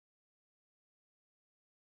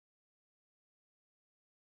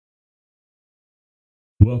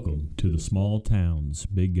Welcome to the Small Towns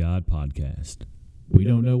Big God Podcast. We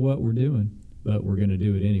don't know what we're doing, but we're going to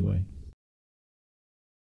do it anyway.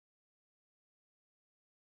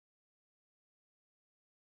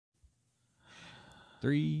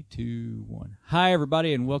 Three, two, one. Hi,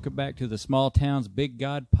 everybody, and welcome back to the Small Towns Big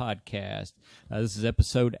God Podcast. This is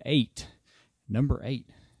episode 8, number 8.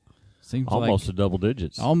 Seems almost like to double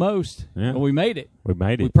digits. Almost. Yeah. Well, we made it. We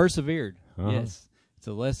made it. We persevered. Uh-huh. Yes. It's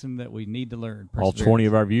a lesson that we need to learn. All 20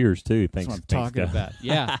 of our viewers, too. That's what I'm talking about.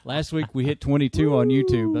 Yeah. Last week we hit 22 on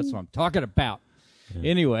YouTube. That's what I'm talking about. Yeah.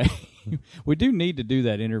 Anyway, we do need to do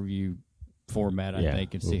that interview format, I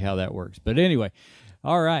think, and see how that works. But anyway,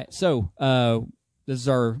 all right. So this is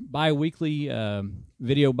our bi-weekly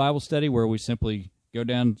video Bible study where we simply go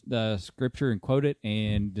down the scripture and quote it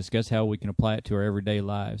and discuss how we can apply it to our everyday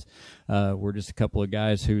lives. We're just a couple of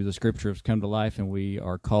guys who the scripture has come to life, and we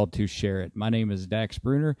are called to share it. My name is Dax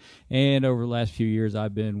Bruner, and over the last few years,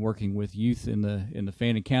 I've been working with youth in the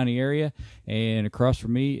Fannin County area. And across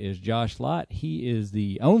from me is Josh Lott. He is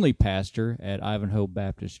the only pastor at Ivanhoe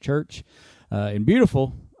Baptist Church in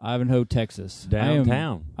beautiful Ivanhoe, Texas.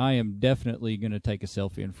 Downtown. I am definitely going to take a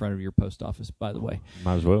selfie in front of your post office, by the way.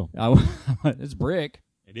 Might as well. It's brick.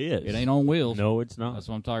 It is. It ain't on wheels. No, it's not. That's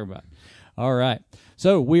what I'm talking about. All right.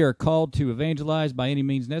 So we are called to evangelize by any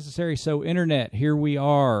means necessary. So, Internet, here we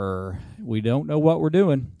are. We don't know what we're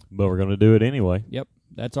doing, but we're going to do it anyway. Yep.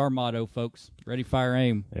 That's our motto, folks. Ready, fire,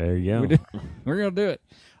 aim. There you go. We're going to do it.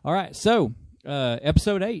 All right. So,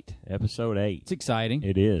 episode 8. Episode 8. It's exciting.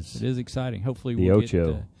 It is. It is exciting. Hopefully the we'll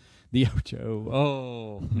Ocho. get the Ocho.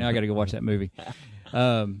 Oh, now I got to go watch that movie.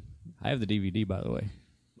 I have the DVD, by the way.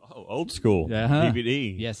 Oh, old school.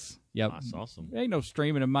 DVD. Yes. Yep. That's awesome. Ain't no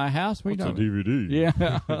streaming in my house. What's a DVD?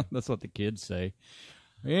 Yeah, that's what the kids say.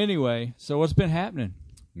 Anyway, so what's been happening?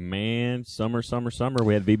 Man, summer.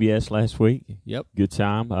 We had VBS last week. Yep. Good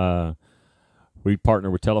time. We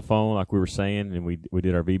partnered with Telephone, like we were saying, and we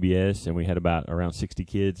did our VBS, and we had around 60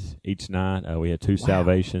 kids each night. We had 2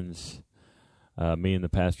 salvations. Me and the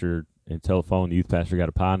pastor and Telephone, the youth pastor, got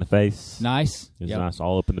a pie in the face. Nice. It was nice,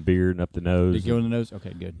 all up in the beard and up the nose. Did it go in the nose?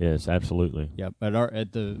 Okay, good. Yes, absolutely. Yep.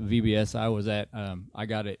 At the VBS I was at, I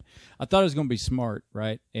got it. I thought it was going to be smart,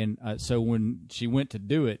 right? And so when she went to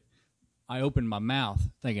do it, I opened my mouth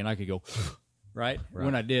thinking I could go, right?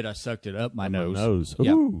 When I did, I sucked it up my nose. Ooh.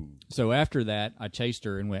 Yep. So after that, I chased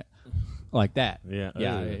her and went like that. Yeah.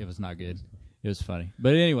 Yeah, it was not good. It was funny.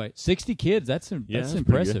 But anyway, 60 kids, that's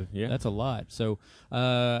impressive. Yeah. That's a lot. So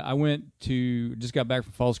I just got back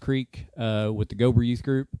from Falls Creek with the Gober Youth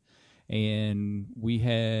Group, and we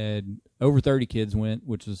had over 30 kids went,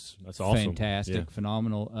 which was fantastic,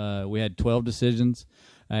 phenomenal. We had 12 decisions.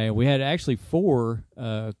 We had actually 4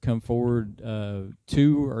 come forward.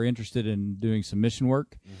 2 are interested in doing some mission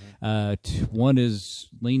work. Mm-hmm. 1 is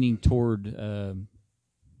leaning toward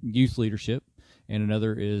youth leadership, and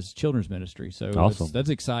another is children's ministry. So awesome. That's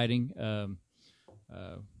exciting.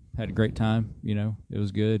 Had a great time. It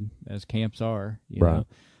was good, as camps are. You know.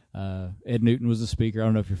 Ed Newton was the speaker. I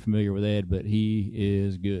don't know if you're familiar with Ed, but he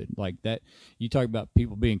is good. Like that, you talk about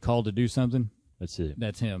people being called to do something. That's it.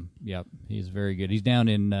 That's him. Yep, he's very good. He's down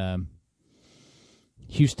in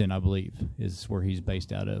Houston, I believe, is where he's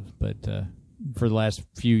based out of. But for the last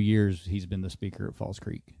few years, he's been the speaker at Falls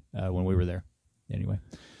Creek when we were there. Anyway.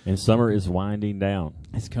 And summer is winding down.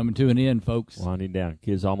 It's coming to an end, folks. Winding down.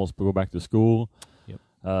 Kids almost go back to school.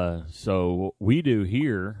 Yep. So what we do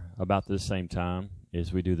here about this same time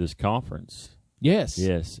is we do this conference. Yes.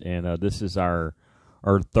 Yes, and this is our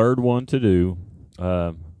third one to do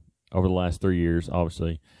over the last 3 years,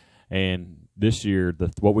 obviously. And this year,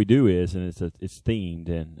 what we do is, and it's themed,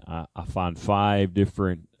 and I find 5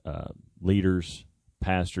 different leaders,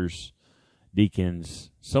 pastors,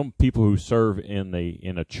 deacons, some people who serve in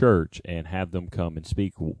a church, and have them come and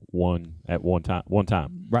speak one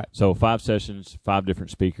time. Right. So 5 sessions, 5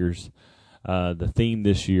 different speakers. The theme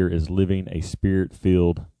this year is living a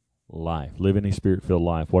spirit-filled life. Living a spirit-filled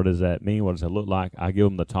life. What does that mean? What does that look like? I give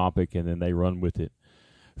them the topic, and then they run with it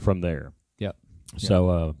from there. Yep.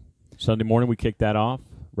 So Sunday morning we kick that off.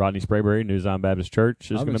 Rodney Sprayberry, New Zion Baptist Church,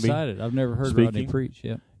 is going to be excited. I've never heard speaking. Rodney preach.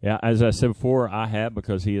 Yep. Yeah, as I said before, I have,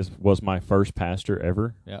 because he was my first pastor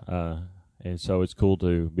ever. Yeah. And so it's cool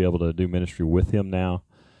to be able to do ministry with him now.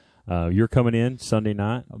 You're coming in Sunday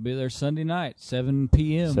night. I'll be there Sunday night, 7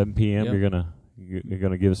 p.m. 7 p.m. Yep. You're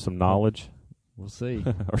gonna give us some knowledge. We'll see.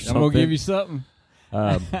 Or I'm gonna give you something.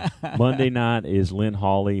 Monday night is Lynn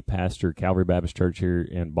Hawley, pastor Calvary Baptist Church here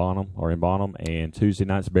in Bonham, and Tuesday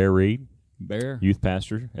night's Bear Reed, Bear, youth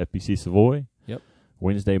pastor, FBC Savoy. Yep.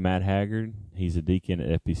 Wednesday, Matt Haggard. He's a deacon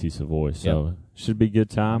at FPC Savoy. So should be a good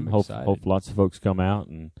time. Hope lots of folks come out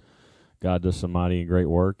and God does some mighty and great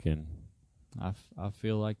work. And I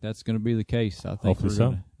feel like that's going to be the case. I think I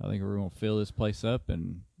think we're going to fill this place up,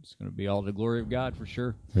 and it's going to be all the glory of God for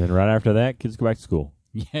sure. And right after that, kids go back to school.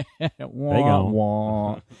 Yeah,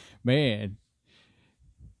 wah. Man,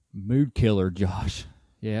 mood killer, Josh.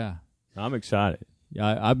 Yeah, I'm excited.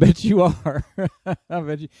 I bet you are. I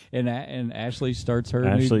bet you. And Ashley starts her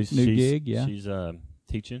new gig. Yeah, she's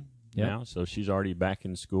teaching now, so she's already back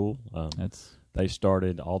in school. They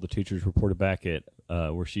started. All the teachers reported back at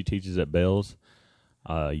where she teaches at Bells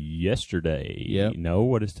yesterday. Yep. No,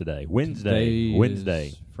 what is today?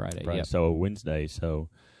 Wednesday. Friday. Right. Yep. So Wednesday. So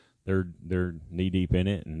they're knee deep in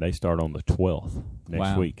it, and they start on the 12th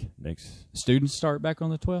next week. Students start back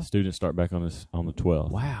on the 12th. Students start back on the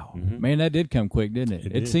 12th. Wow, mm-hmm. Man, that did come quick, didn't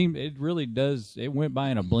it? It seemed it really does. It went by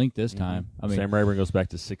in a blink this time. I mean, Sam Rayburn goes back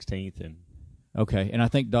to 16th, and and I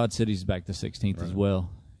think Dodge City's back to 16th as well.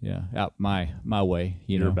 Yeah, out my way.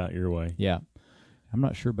 You're about your way. Yeah, I'm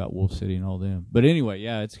not sure about Wolf City and all them, but anyway,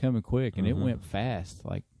 yeah, it's coming quick, and it went fast.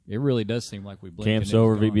 Like it really does seem like we blinked. Camp's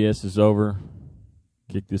over, VBS is over.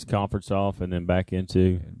 Kick this conference off, and then back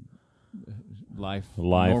into life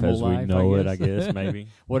as we know it. I guess maybe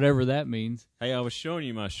whatever that means. Hey, I was showing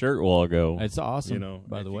you my shirt a while ago. It's awesome.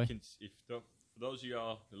 By the way, for those of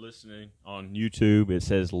y'all listening on YouTube, it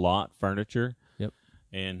says Lot Furniture. Yep.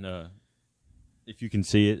 And if you can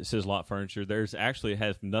see it, it says Lot Furniture. It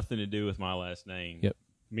has nothing to do with my last name. Yep.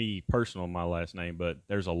 Me personal, my last name, but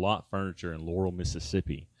there's a Lot Furniture in Laurel,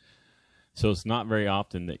 Mississippi. So it's not very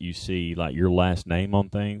often that you see like your last name on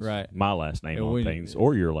things, right? My last name on things,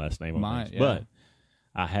 or your last name on things. Yeah. But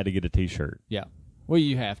I had to get a T-shirt. Yeah. Well,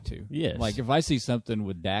 you have to. Yes. Like if I see something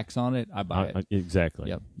with Dax on it, I buy it. Exactly.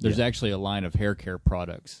 Yep. There's actually a line of hair care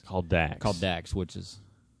products called Dax, which is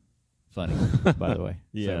funny, by the way.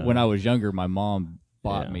 Yeah. So when I was younger, my mom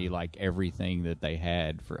bought me like everything that they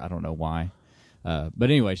had for I don't know why, but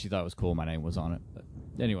anyway, she thought it was cool. My name was on it. But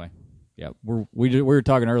anyway. Yeah, we were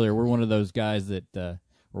talking earlier. We're one of those guys that, or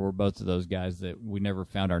we're both of those guys that we never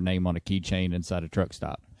found our name on a keychain inside a truck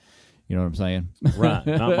stop. You know what I'm saying? Right.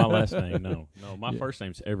 Not my last name. No. My first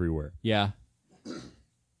name's everywhere. Yeah.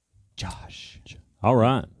 Josh. All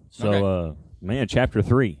right. So, man, chapter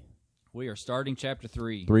 3. We are starting chapter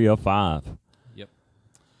 3. 305. Yep.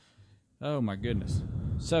 Oh my goodness.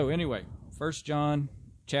 So anyway, 1 John.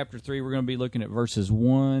 Chapter 3, we're going to be looking at verses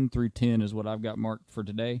 1 through 10 is what I've got marked for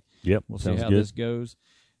today. Yep, we'll see how this goes.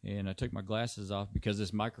 And I took my glasses off because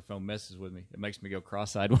this microphone messes with me. It makes me go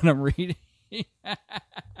cross-eyed when I'm reading.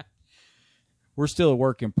 We're still a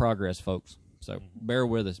work in progress, folks, so bear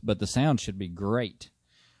with us. But the sound should be great.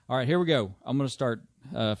 All right, here we go. I'm going to start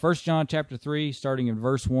 1 John chapter 3, starting in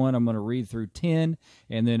verse 1. I'm going to read through 10,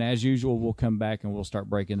 and then as usual, we'll come back and we'll start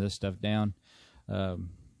breaking this stuff down.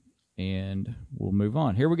 And we'll move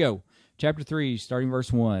on. Here we go. Chapter 3, starting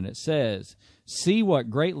verse 1. It says, "See what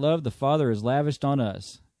great love the Father has lavished on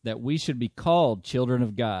us, that we should be called children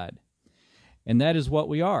of God. And that is what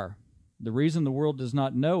we are. The reason the world does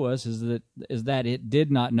not know us is that it did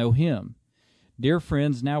not know Him. Dear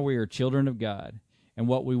friends, now we are children of God, and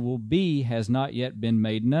what we will be has not yet been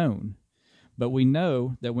made known. But we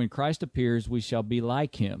know that when Christ appears, we shall be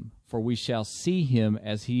like Him, for we shall see Him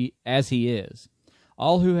as He is.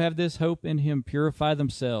 All who have this hope in Him purify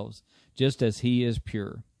themselves, just as He is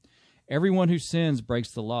pure. Everyone who sins breaks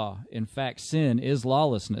the law. In fact, sin is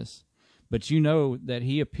lawlessness. But you know that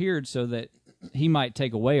He appeared so that He might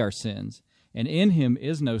take away our sins, and in Him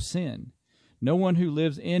is no sin. No one who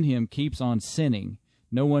lives in Him keeps on sinning.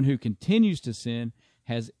 No one who continues to sin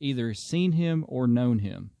has either seen Him or known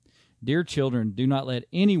Him. Dear children, do not let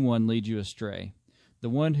anyone lead you astray. The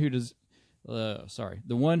one who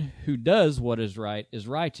does what is right is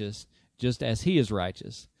righteous, just as he is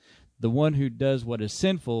righteous. The one who does what is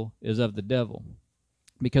sinful is of the devil,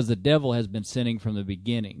 because the devil has been sinning from the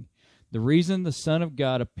beginning. The reason the Son of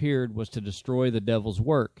God appeared was to destroy the devil's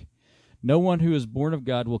work. No one who is born of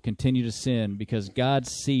God will continue to sin, because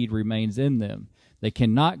God's seed remains in them. They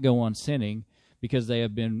cannot go on sinning, because they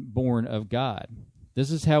have been born of God. This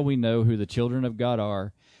is how we know who the children of God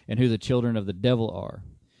are and who the children of the devil are.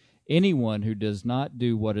 Anyone who does not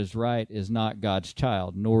do what is right is not God's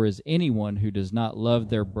child, nor is anyone who does not love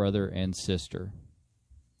their brother and sister."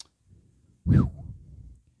 Whew.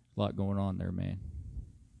 A lot going on there, man.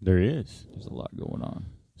 There is. There's a lot going on.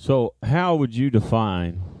 So how would you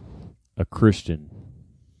define a Christian?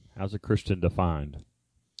 How's a Christian defined?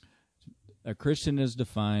 A Christian is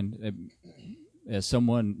defined as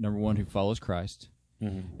someone, number one, who follows Christ,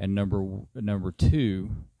 and number two,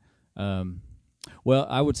 Well,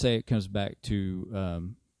 I would say it comes back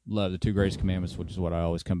to love, the two greatest commandments, which is what I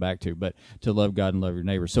always come back to, but to love God and love your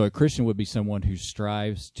neighbor. So a Christian would be someone who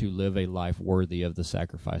strives to live a life worthy of the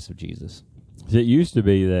sacrifice of Jesus. It used to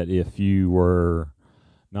be that if you were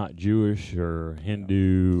not Jewish or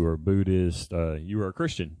Hindu or Buddhist, you were a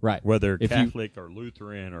Christian. Right. Whether Catholic or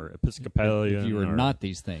Lutheran or Episcopalian. If you were not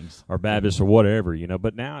these things. Or Baptist or whatever,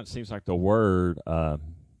 But now it seems like the word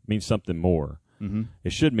means something more. Mm-hmm.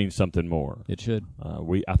 It should mean something more. It should.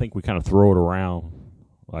 I think we kind of throw it around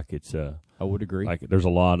like it's I would agree. Like there's a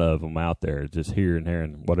lot of them out there, just here and there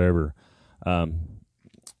and whatever.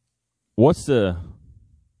 What's the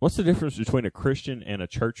difference between a Christian and a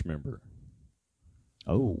church member?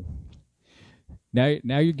 Oh, now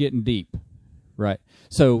you're getting deep, right?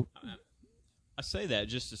 So I say that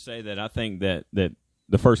just to say that I think that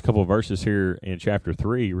the first couple of verses here in chapter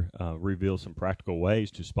 3 reveal some practical ways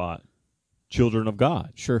to spot children of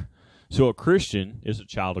God. Sure. So a Christian is a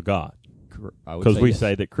child of God. Because we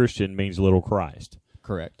say that Christian means little Christ.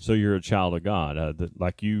 Correct. So you're a child of God.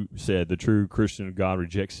 Like you said, the true Christian of God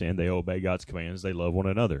rejects sin. They obey God's commands. They love one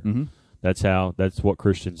another. Mm-hmm. That's what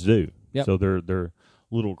Christians do. Yep. So they're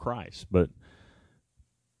little Christ. But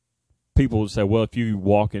people would say, well, if you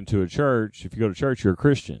walk into a church, if you go to church, you're a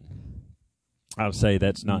Christian. I would say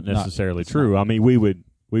that's not necessarily true. I mean, we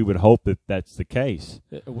would hope that that's the case.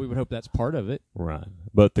 We would hope that's part of it. Right.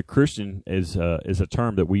 But the Christian is a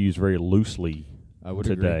term that we use very loosely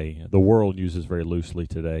today. Agree. The world uses very loosely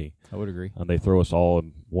today. I would agree. They throw us all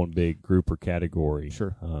in one big group or category.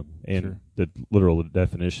 Sure. And the literal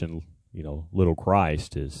definition, little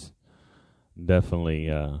Christ is definitely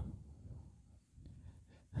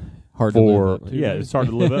hard to live up to. Yeah, it's hard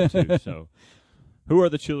to live up to. So, who are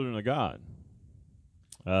the children of God?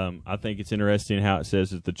 I think it's interesting how it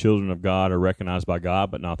says that the children of God are recognized by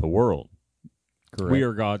God, but not the world. Correct. We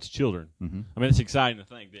are God's children. Mm-hmm. I mean, it's exciting to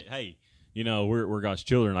think that, hey, we're God's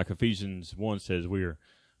children. Like Ephesians 1 says, we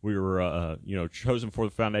were chosen before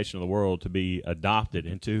the foundation of the world to be adopted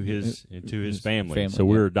into his family. So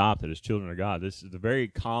we're adopted as children of God. This is the very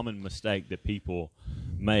common mistake that people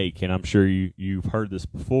make, and I'm sure you've heard this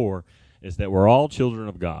before, is that we're all children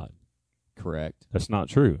of God. Correct. That's not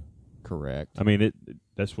true. Correct. I mean,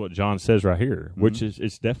 that's what John says right here, mm-hmm. which is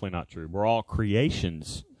it's definitely not true. We're all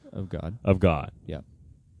creations of God. Of God. Yeah.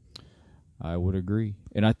 I would agree.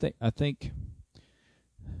 And I think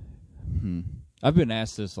I've been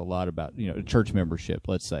asked this a lot about, church membership,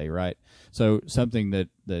 let's say, right? So something that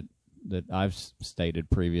I've stated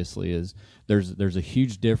previously is there's a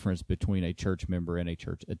huge difference between a church member and a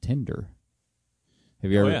church attender.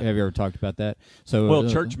 Have you ever talked about that? So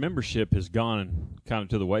church membership has gone kind of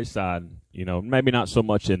to the wayside, maybe not so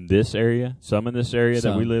much in this area, some in this area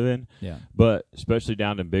that we live in, but especially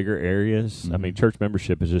down in bigger areas. Mm-hmm. I mean, church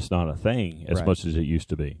membership is just not a thing as much as it used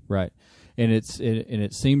to be. Right. And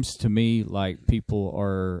it seems to me like people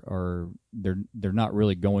are they're not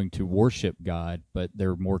really going to worship God, but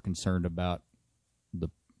they're more concerned about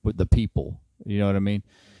the people. You know what I mean?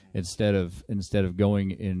 Instead of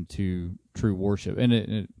going into true worship,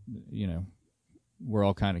 and we're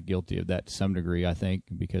all kind of guilty of that to some degree, I think,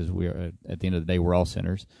 because we are at the end of the day we're all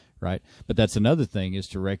sinners, right? But that's another thing, is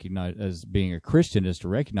to recognize, as being a Christian, is to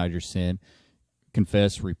recognize your sin,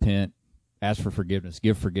 confess, repent, ask for forgiveness,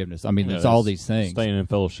 give forgiveness. I mean, it's all these things. Staying in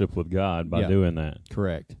fellowship with God by doing that.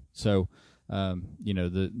 Correct. So,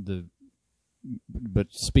 but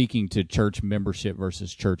speaking to church membership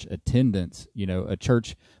versus church attendance, a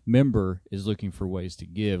church member is looking for ways to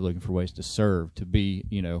give, looking for ways to serve, to be,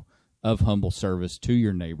 of humble service to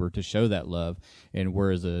your neighbor, to show that love. And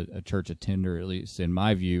whereas a church attender, at least in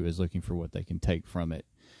my view, is looking for what they can take from it.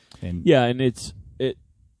 And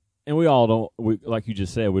and we all don't, like you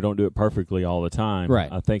just said, we don't do it perfectly all the time. Right.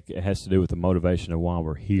 I think it has to do with the motivation of why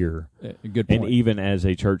we're here. Good point. And even as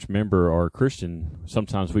a church member or a Christian,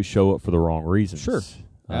 sometimes we show up for the wrong reasons. Sure.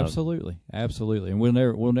 Absolutely. And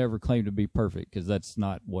we'll never claim to be perfect, because that's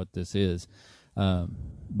not what this is.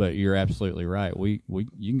 But you're absolutely right. You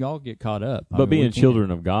can all get caught up. But being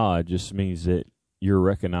children of God just means that you're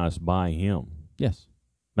recognized by Him. Yes.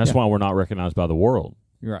 That's why we're not recognized by the world.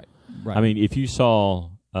 You're right. Right. I mean, if you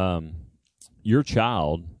saw your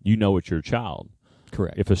child, you know it's your child.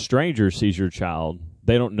 Correct. If a stranger sees your child,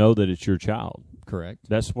 they don't know that it's your child. Correct.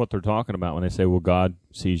 That's what they're talking about when they say, well, God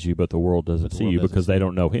sees you, but the world doesn't see you, because they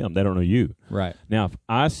don't know Him. They don't know you. Right. Now,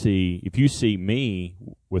 if you see me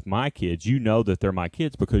with my kids, you know that they're my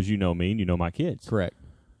kids because you know me and you know my kids. Correct.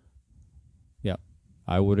 Yeah,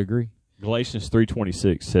 I would agree. Galatians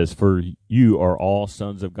 3:26 says, for you are all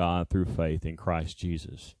sons of God through faith in Christ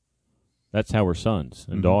Jesus. That's how we're sons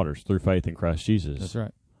and daughters, through faith in Christ Jesus. That's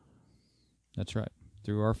right. That's right.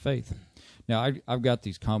 Through our faith. Now, I've got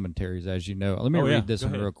these commentaries, as you know. Let me read this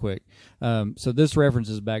one real quick. So this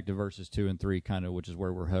references back to verses 2 and 3, kind of, which is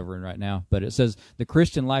where we're hovering right now. But it says, the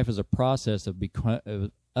Christian life is a process of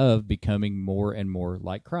becoming more and more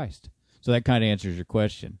like Christ. So that kind of answers your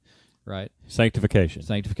question, right?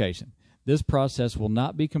 Sanctification. This process will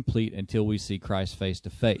not be complete until we see Christ face to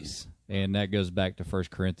face. And that goes back to 1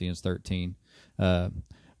 Corinthians 13.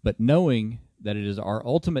 But knowing that it is our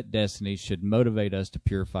ultimate destiny should motivate us to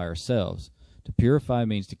purify ourselves. To purify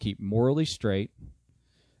means to keep morally straight,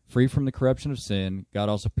 free from the corruption of sin. God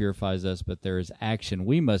also purifies us, but there is action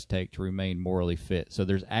we must take to remain morally fit. So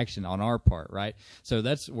there's action on our part, right? So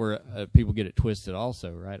that's where people get it twisted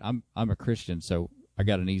also, right? I'm a Christian, so I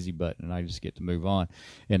got an easy button, and I just get to move on.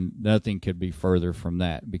 And nothing could be further from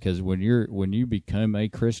that, because when you become a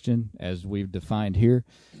Christian, as we've defined here,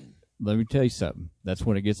 let me tell you something. That's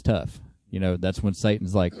when it gets tough. That's when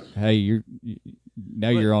Satan's like, "Hey, you're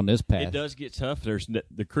on this path." It does get tough.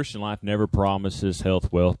 The Christian life never promises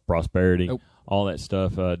health, wealth, prosperity, all that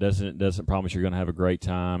stuff. Doesn't promise you're going to have a great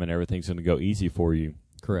time and everything's going to go easy for you.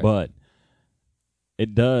 Correct. But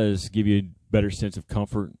it does give you a better sense of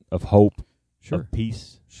comfort, of hope, of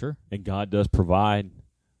peace. Sure. And God does provide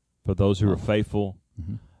for those who are faithful.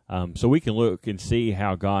 Mm-hmm. So we can look and see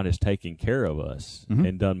how God has taken care of us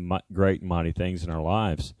and done great and mighty things in our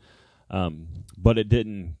lives. But it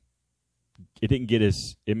didn't get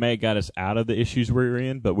us. It may have got us out of the issues we were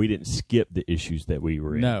in, but we didn't skip the issues that we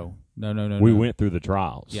were in. No. We went through the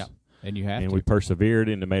trials. Yeah, and you have to. And we persevered,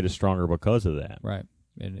 and it made us stronger because of that. Right.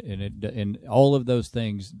 And all of those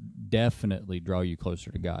things definitely draw you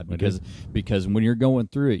closer to God, because when you're going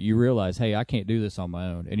through it, you realize, hey, I can't do this on my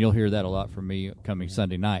own. And you'll hear that a lot from me coming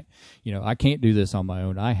Sunday night. I can't do this on my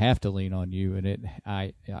own. I have to lean on you.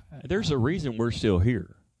 And there's a reason we're still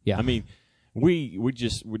here. Yeah. I mean, we're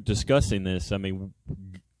discussing this. I mean,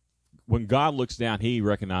 when God looks down, He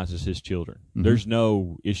recognizes His children. Mm-hmm. There's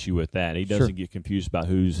no issue with that. He doesn't get confused about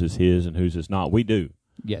whose is His and whose is not. We do.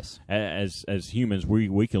 Yes. As humans,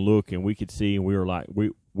 we can look and we can see, and we are like,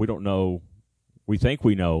 we don't know. We think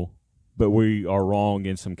we know, but we are wrong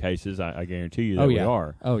in some cases. I guarantee you that we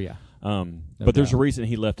are. Oh, yeah. But there's a reason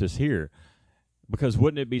He left us here. Because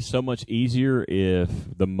wouldn't it be so much easier if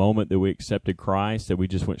the moment that we accepted Christ that we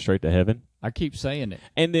just went straight to heaven? I keep saying it.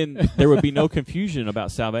 And then there would be no confusion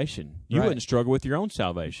about salvation. You Right. wouldn't struggle with your own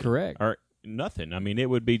salvation. Correct. Or nothing. I mean, it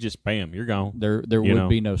would be just, bam, you're gone. There would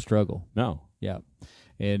be no struggle. No. Yeah.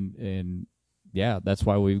 And yeah, that's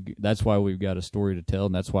why we've got a story to tell,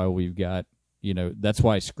 and that's why we've got, that's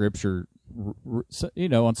why Scripture,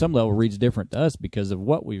 on some level reads different to us because of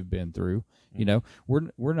what we've been through.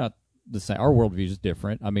 We're not the same. Our worldview is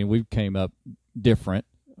different. I mean, we came up different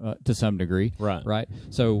to some degree, right?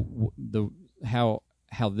 So how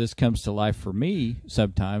this comes to life for me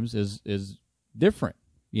sometimes is different,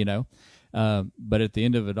 but at the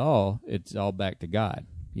end of it all, it's all back to God,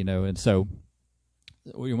 and so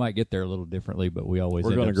we might get there a little differently, but we're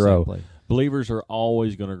going to grow. Believers are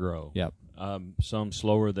always going to grow. Yep. Some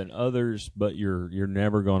slower than others, but you're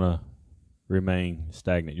never going to remain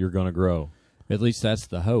stagnant. You're going to grow. At least that's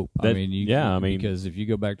the hope. Because if you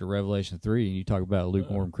go back to Revelation 3 and you talk about a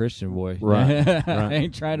lukewarm Christian, boy, right. I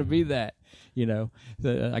ain't trying to be that.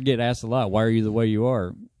 I get asked a lot, why are you the way you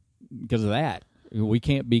are? Because of that. We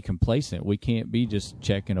can't be complacent. We can't be just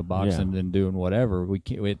checking a box and then doing whatever. We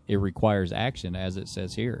can't. It requires action, as it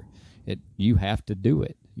says here. You have to do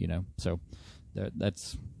it. So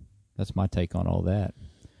that's my take on all that.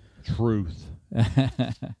 Truth.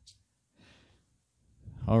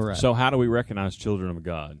 All right. So how do we recognize children of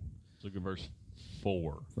God? Look at verse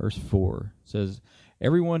 4. Verse 4 says,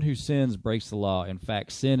 everyone who sins breaks the law. In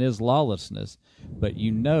fact, sin is lawlessness. But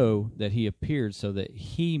you know that He appeared so that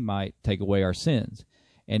He might take away our sins.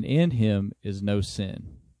 And in Him is no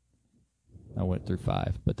sin. I went through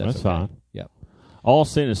 5, but that's okay. Fine. Yep. All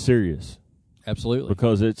sin is serious. Absolutely.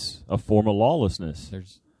 Because it's a form of lawlessness.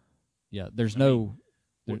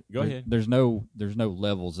 Go ahead. There's no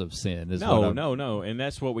levels of sin. No, and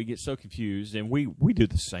that's what we get so confused. And we do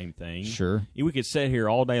the same thing. Sure. We could sit here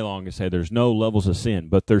all day long and say there's no levels of sin,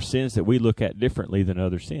 but there's sins that we look at differently than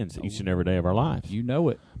other sins each and every day of our lives. You know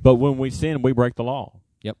it. But when we sin, we break the law.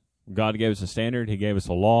 Yep. God gave us a standard. He gave us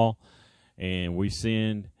a law, and we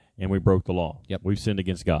sinned and we broke the law. Yep. We've sinned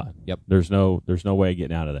against God. Yep. There's no way of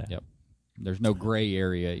getting out of that. Yep. There's no gray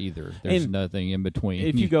area either. There's nothing in between.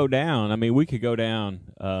 If you go down, we could go down.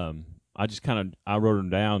 I wrote them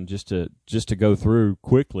down just to go through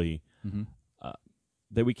quickly. Mm-hmm.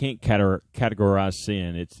 that we can't categorize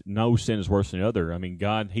sin. It's no sin is worse than the other. I mean,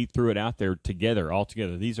 God, He threw it out there together, all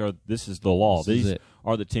together. This is the law. These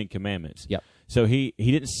are the 10 Commandments. Yep. So He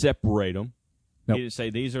didn't separate them. Nope. He didn't say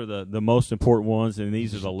these are the most important ones and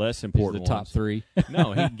these are the less important the top ones. 3.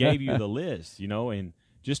 No, He gave you the list, and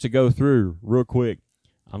just to go through real quick,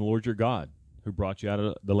 I'm the Lord your God who brought you out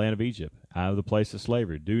of the land of Egypt, out of the place of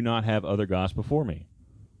slavery. Do not have other gods before me.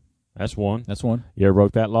 That's one. That's one. You ever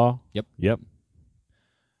broke that law? Yep.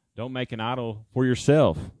 Don't make an idol for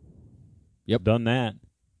yourself. Yep. Done that.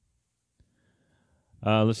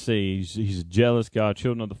 Let's see. He's a jealous God,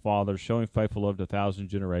 children of the Father, showing faithful love to 1,000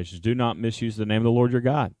 generations. Do not misuse the name of the Lord your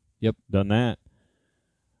God. Yep. Done that.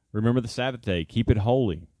 Remember the Sabbath day. Keep it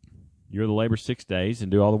holy. You're to labor 6 days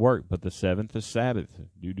and do all the work, but the 7th is Sabbath.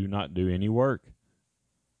 You do not do any work.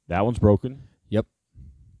 That one's broken. Yep.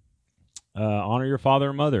 Honor your father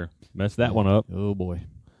and mother. Mess that one up. Oh, boy.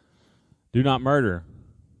 Do not murder.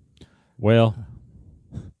 Well,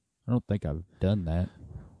 I don't think I've done that.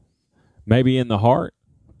 maybe in the heart.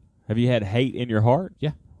 Have you had hate in your heart?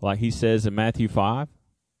 Yeah. Like he says in Matthew 5?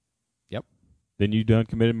 Yep. Then you done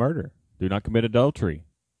committed murder. Do not commit adultery.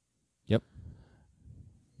 Yep.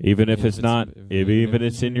 Even if it's not, even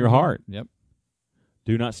it's in your heart. Yep.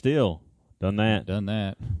 Do not steal. Done that. Done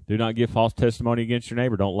that. Do not give false testimony against your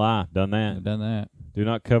neighbor. Don't lie. Done that. Done that. Do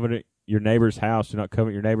not covet your neighbor's house. Do not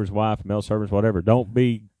covet your neighbor's wife, male servants, whatever. Don't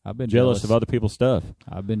be I've been jealous of other people's stuff.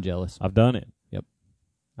 I've been jealous. I've done it. Yep.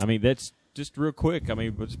 I mean, that's just real quick. I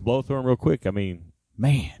mean, let's blow through them real quick. I mean,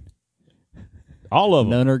 man, all of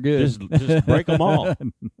them. none are good. Just break them all.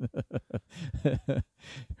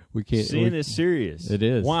 We can't. Sin is serious. It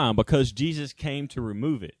is. Why? Because Jesus came to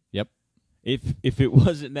remove it. Yep. If it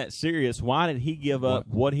wasn't that serious, why did he give up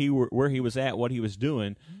where he was at, what he was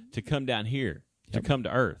doing, to come down here, to come to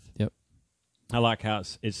earth? Yep. I like how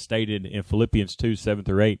it's stated in Philippians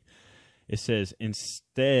 2:7-8. It says,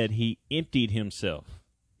 instead, he emptied himself.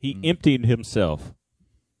 He emptied himself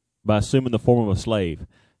by assuming the form of a slave,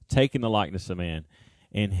 taking the likeness of man.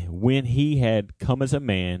 And when he had come as a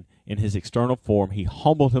man in his external form, he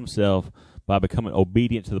humbled himself by becoming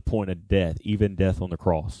obedient to the point of death, even death on the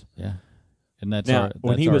cross. Yeah. And that's now, our,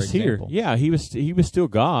 when he was here, he was still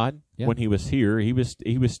God. Yeah. When he was here, he was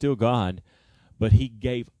still God, but he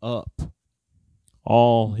gave up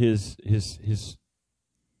all his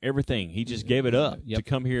everything. He just gave it up to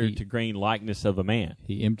come here to gain likeness of a man.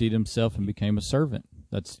 He emptied himself and became a servant.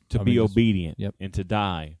 That's to be obedient and to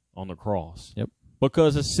die on the cross. Yep.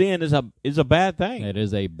 Because a sin is a bad thing. It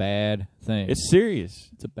is a bad thing. It's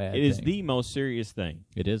serious. It's a bad thing. It is the most serious thing.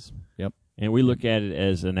 It is. Yep. And we look at it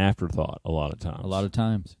as an afterthought a lot of times. A lot of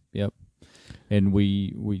times. Yep. And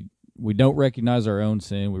we don't recognize our own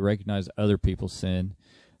sin. We recognize other people's sin.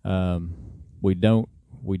 We don't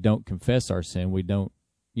confess our sin. We don't,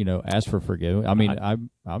 ask for forgiveness. I mean,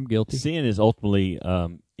 I'm guilty. Sin is ultimately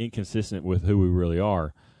inconsistent with who we really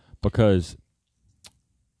are, because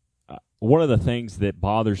one of the things that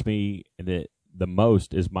bothers me the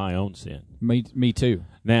most is my own sin. Me too.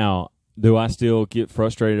 Now, do I still get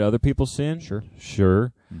frustrated at other people's sin?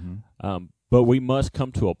 Sure. Mm-hmm. But we must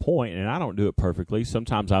come to a point, and I don't do it perfectly.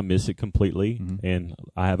 Sometimes I miss it completely, and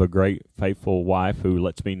I have a great, faithful wife who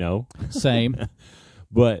lets me know. Same.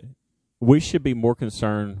 But we should be more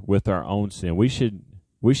concerned with our own sin. We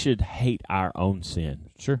should hate our own sin.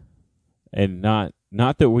 Sure. And not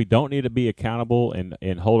that we don't need to be accountable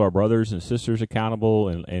and hold our brothers and sisters accountable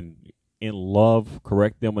and in love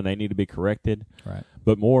correct them when they need to be corrected. Right.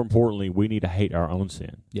 But more importantly, we need to hate our own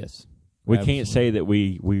sin. Yes. We can't say that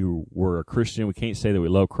we were a Christian. We can't say that we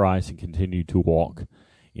love Christ and continue to walk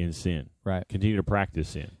in sin. Right. Continue to practice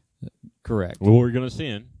sin. Correct. Well, we're going to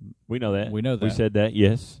sin. We know that. We know that. We said that,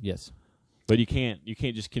 yes. Yes. But you can't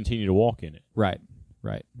just continue to walk in it. Right.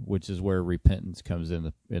 Right. Which is where repentance comes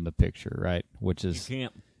in the picture, right? Which is you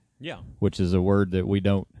can't. Yeah. Which is a word that we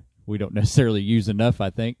don't necessarily use enough,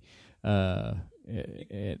 I think. You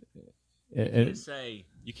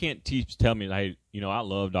can't tell me, hey, I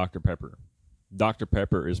love Dr. Pepper. Dr.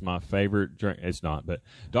 Pepper is my favorite drink. It's not, but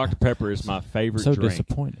Dr. Pepper is my favorite so drink. So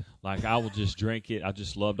disappointed. Like, I will just drink it. I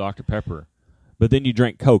just love Dr. Pepper. But then you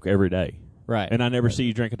drink Coke every day. Right. And I never see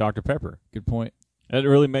you drink a Dr. Pepper. Good point.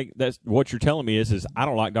 That's what you're telling me is I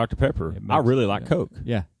don't like Dr. Pepper. I really like Coke.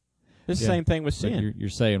 Yeah. It's the same thing with sin. Like you're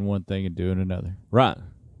saying one thing and doing another. Right.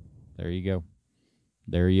 There you go.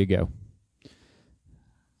 There you go.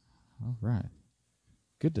 All right.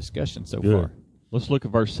 Good discussion so far. Let's look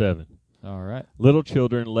at verse 7. All right. Little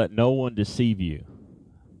children, let no one deceive you.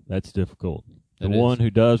 That's difficult. The one who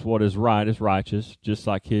does what is right is righteous, just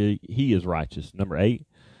like he is righteous. Number 8.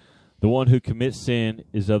 The one who commits sin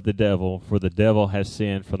is of the devil, for the devil has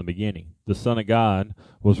sinned from the beginning. The Son of God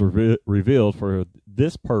was revealed for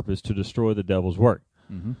this purpose, to destroy the devil's work.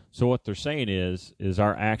 Mm-hmm. So what they're saying is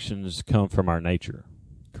our actions come from our nature,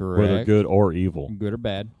 Correct. whether good or evil. Good or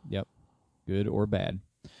bad. Yep. Good or bad.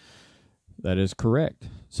 That is correct.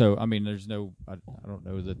 So, I mean, there's no, I don't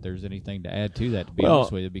know that there's anything to add to that, to be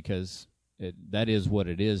honest with you, because that is what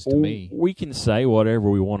it is to me. We can say whatever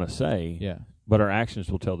we want to say, Yeah. but our actions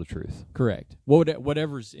will tell the truth. Correct.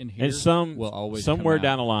 Whatever's in here And will always somewhere come out.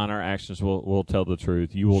 down the line, our actions will tell the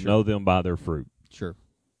truth. You will Sure. know them by their fruit. Sure.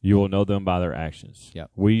 You will know them by their actions. Yep.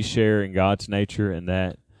 We share in God's nature, and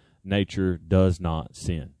that nature does not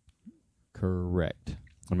sin. Correct.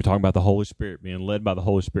 When we talk about the Holy Spirit, being led by the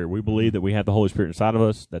Holy Spirit, we believe that we have the Holy Spirit inside of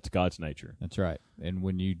us. That's God's nature. That's right. And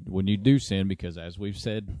when you do sin, because as we've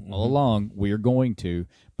said all along, we are going to,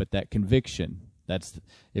 but that conviction, that's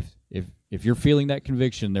if you're feeling that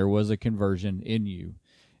conviction, there was a conversion in you,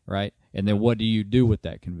 right? And then what do you do with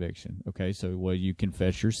that conviction? Okay, so you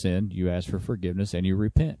confess your sin, you ask for forgiveness, and you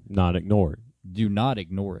repent. Not ignore it. Do not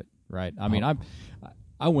ignore it, right? I mean,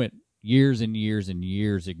 I went years and years and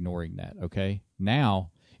years ignoring that, okay?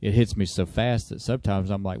 Now it hits me so fast that sometimes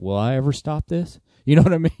I'm like, will I ever stop this? You know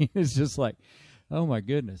what I mean? It's just like, oh my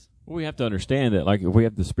goodness. Well, we have to understand that, like, if we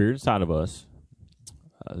have the Spirit inside of us,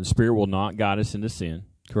 the Spirit will not guide us into sin.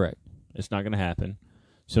 Correct. It's not going to happen.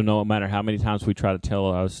 So no matter how many times we try to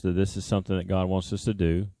tell us that this is something that God wants us to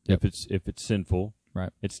do, Yep. if it's sinful, Right.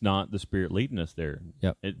 it's not the Spirit leading us there.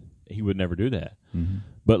 Yep. He would never do that. Mm-hmm.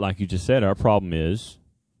 But like you just said, our problem is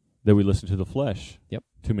that we listen to the flesh Yep.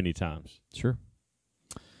 too many times. Sure.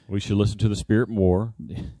 We should listen to the Spirit more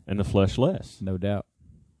and the flesh less. No doubt.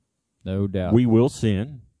 No doubt. We will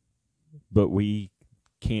sin, but we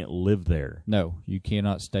can't live there. No, you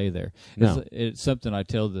cannot stay there. No. It's something I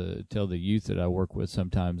tell the youth that I work with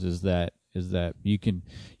sometimes is that you can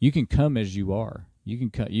come as you are. You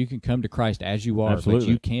can come to Christ as you are, Absolutely.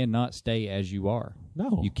 but you cannot stay as you are.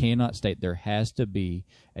 No. You cannot stay. There has to be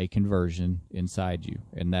a conversion inside you,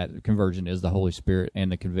 and that conversion is the Holy Spirit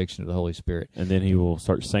and the conviction of the Holy Spirit. And then he will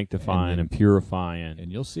start sanctifying and then- purifying.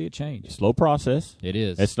 And you'll see it change. Slow process. It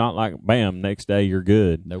is. It's not like, bam, next day you're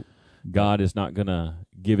good. Nope. God is not going to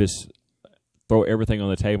throw everything on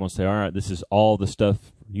the table and say, all right, this is all the stuff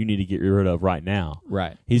you need to get rid of right now.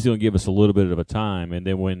 Right. He's going to give us a little bit of a time, and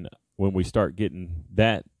then when we start getting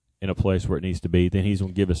that in a place where it needs to be, then he's going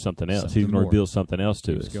to give us something else. Something He's going to more. reveal something else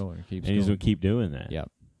to Keeps us. going. Keeps And he's going. going to keep doing that. Yeah,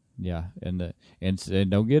 yeah, and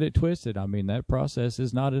don't get it twisted. I mean, that process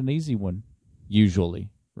is not an easy one, usually,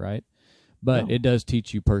 right? But No. it does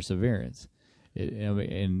teach you perseverance.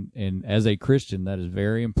 And as a Christian, that is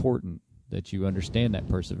very important that you understand that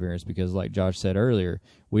perseverance, because, like Josh said earlier,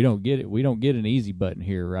 we don't get it. We don't get an easy button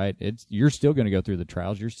here, right? You're still going to go through the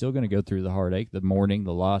trials. You're still going to go through the heartache, the mourning,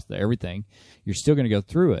 the loss, the everything. You're still going to go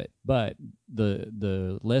through it. But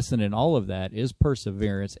the lesson in all of that is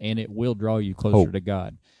perseverance, and it will draw you closer Hope. to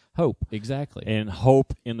God. Hope, exactly. And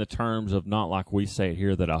hope in the terms of not like we say it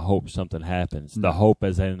here that I hope something happens. No. The hope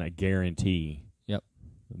as in a guarantee. Yep.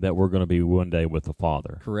 That we're going to be one day with the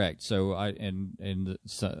Father. Correct. So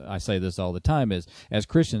I say this all the time is, as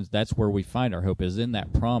Christians, that's where we find our hope, is in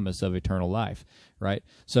that promise of eternal life, right?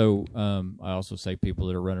 So I also say people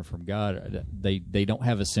that are running from God, they don't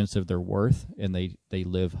have a sense of their worth, and they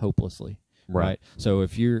live hopelessly. Right. So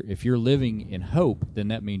if you're living in hope, then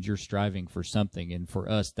that means you're striving for something, and for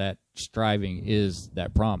us, that striving is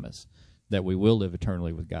that promise that we will live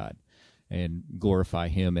eternally with God and glorify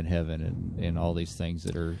Him in heaven, and all these things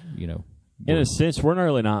that are, In a sense,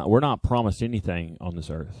 we're not promised anything on this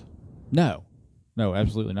earth. No,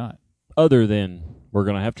 absolutely not. Other than we're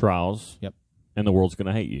going to have trials. Yep. And the world's going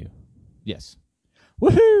to hate you. Yes.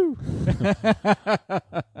 Woohoo!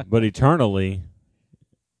 But eternally,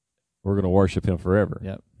 we're going to worship Him forever.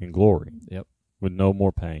 Yep. In glory. Yep. With no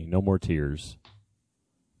more pain, no more tears.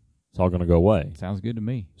 It's all going to go away. Sounds good to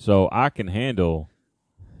me. So I can handle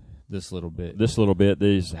This little bit.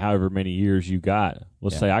 these however many years you got.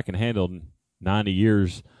 Let's say I can handle 90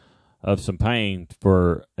 years of some pain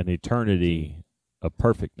for an eternity of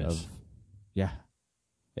perfectness. Yeah.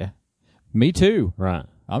 Me too. Right.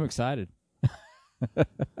 I'm excited.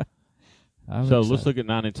 Let's look at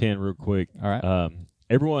 9 and 10 real quick. All right.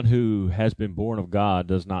 Everyone who has been born of God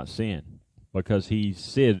does not sin, because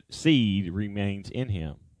seed remains in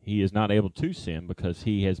him. He is not able to sin because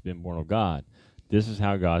he has been born of God. This is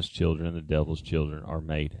how God's children and the devil's children are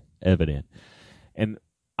made evident. And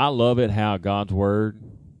I love it how God's word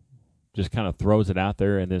just kind of throws it out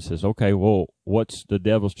there and then says, okay, well, what's the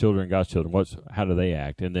devil's children and God's children? how do they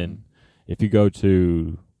act? And then if you go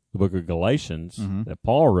to the book of Galatians that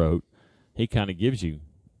Paul wrote, he kind of gives you,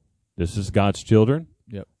 this is God's children.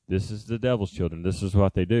 Yep. This is the devil's children. This is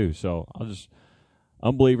what they do. So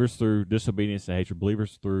unbelievers through disobedience and hatred,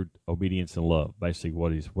 believers through obedience and love. Basically,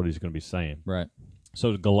 what he's going to be saying. Right.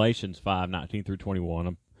 So Galatians 5:19 through 21.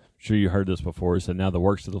 I'm sure you heard this before. It said, "Now the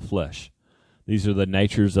works of the flesh, these are the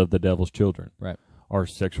natures of the devil's children. Right. Are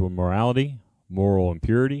sexual immorality, moral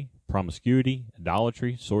impurity, promiscuity,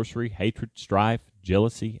 idolatry, sorcery, hatred, strife,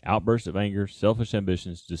 jealousy, outbursts of anger, selfish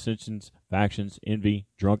ambitions, dissensions, factions, envy,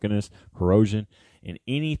 drunkenness, corrosion, and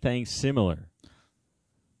anything similar."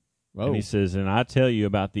 Whoa. And he says, "And I tell you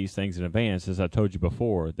about these things in advance, as I told you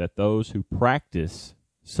before, that those who practice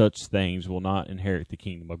such things will not inherit the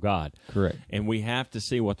kingdom of God." Correct. And we have to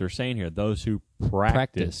see what they're saying here. Those who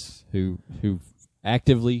practice. Who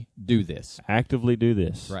actively do this. Actively do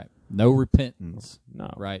this. Right. No repentance.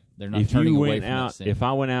 No. Right. They're not If turning you away went from out, that sin. if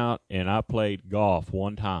I went out and I played golf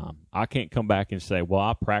one time, I can't come back and say, "Well,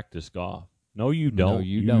 I practiced golf." No, you don't. No,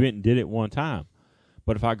 you went don't. and did it one time.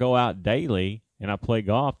 But if I go out daily and I play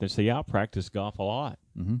golf, then say, "Yeah, I practice golf a lot."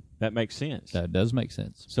 Mm-hmm. That makes sense. That does make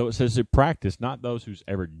sense. So it says to practice, not those who's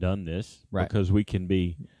ever done this, Right. because we can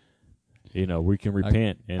be, we can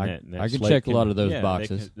repent. And that I can slate check a lot of those yeah,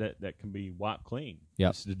 boxes. That can be wiped clean. Yep.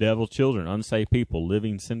 It's the devil's children, unsaved people,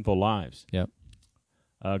 living sinful lives. Yep.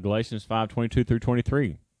 Galatians 5:22 through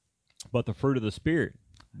 23. But the fruit of the Spirit,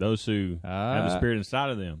 those who have the Spirit inside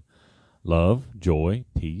of them, love, joy,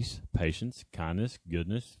 peace, patience, kindness,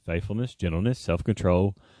 goodness, faithfulness, gentleness,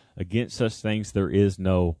 self-control. Against such things there is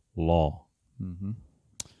no law. Mm-hmm.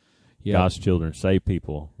 Yeah. God's children, saved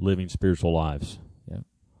people, living spiritual lives. Yeah.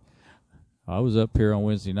 I was up here on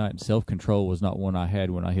Wednesday night, and self-control was not one I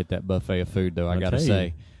had when I hit that buffet of food, though, I got to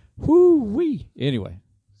say. Whoo-wee. Anyway,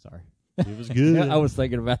 sorry. It was good. I was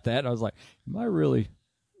thinking about that, and I was like, am I really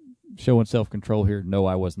showing self-control here? No,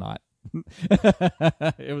 I was not.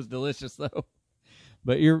 It was delicious, though.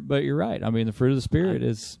 But you're right. I mean, the fruit of the Spirit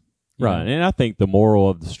is... Right, and I think the moral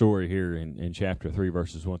of the story here in chapter 3,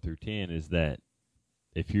 verses 1 through 10 is that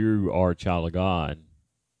if you are a child of God,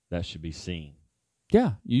 that should be seen.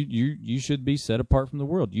 Yeah, you should be set apart from the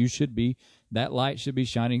world. You should be, that light should be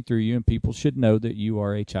shining through you, and people should know that you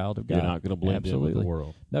are a child of God. You're not going to blend in with the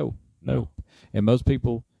world. No. And most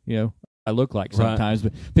people, I look like sometimes,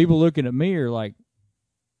 but people looking at me are like,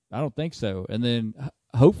 I don't think so. And then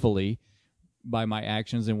hopefully, by my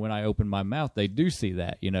actions and when I open my mouth, they do see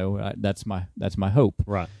that. That's my hope.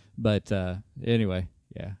 Right. But anyway,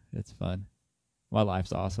 yeah, it's fun. My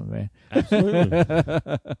life's awesome, man.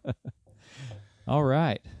 Absolutely. All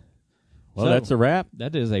right. Well, So, that's a wrap.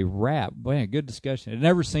 That is a wrap. Man, good discussion. It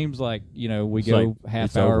never seems like, we It's go like, half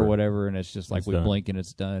it's hour over. or whatever, and it's just like It's we done. blink and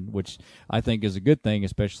it's done, which I think is a good thing,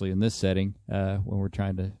 especially in this setting when we're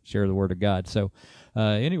trying to share the Word of God. So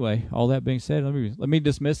anyway, all that being said, let me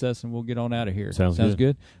dismiss us, and we'll get on out of here. Sounds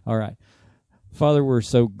good? All right. Father, we're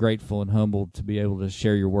so grateful and humbled to be able to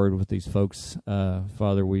share your word with these folks.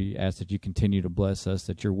 Father, we ask that you continue to bless us,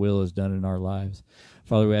 that your will is done in our lives.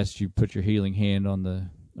 Father, we ask that you put your healing hand on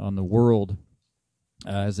the world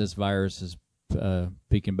as this virus is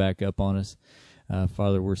peeking back up on us.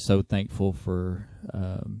 Father, we're so thankful for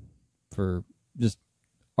just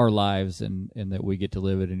our lives and that we get to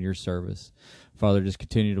live it in your service. Father, just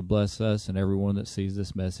continue to bless us and everyone that sees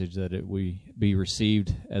this message, that it we be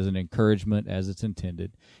received as an encouragement as it's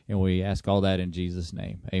intended. And we ask all that in Jesus'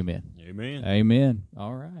 name. Amen. Amen. Amen.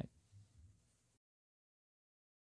 All right.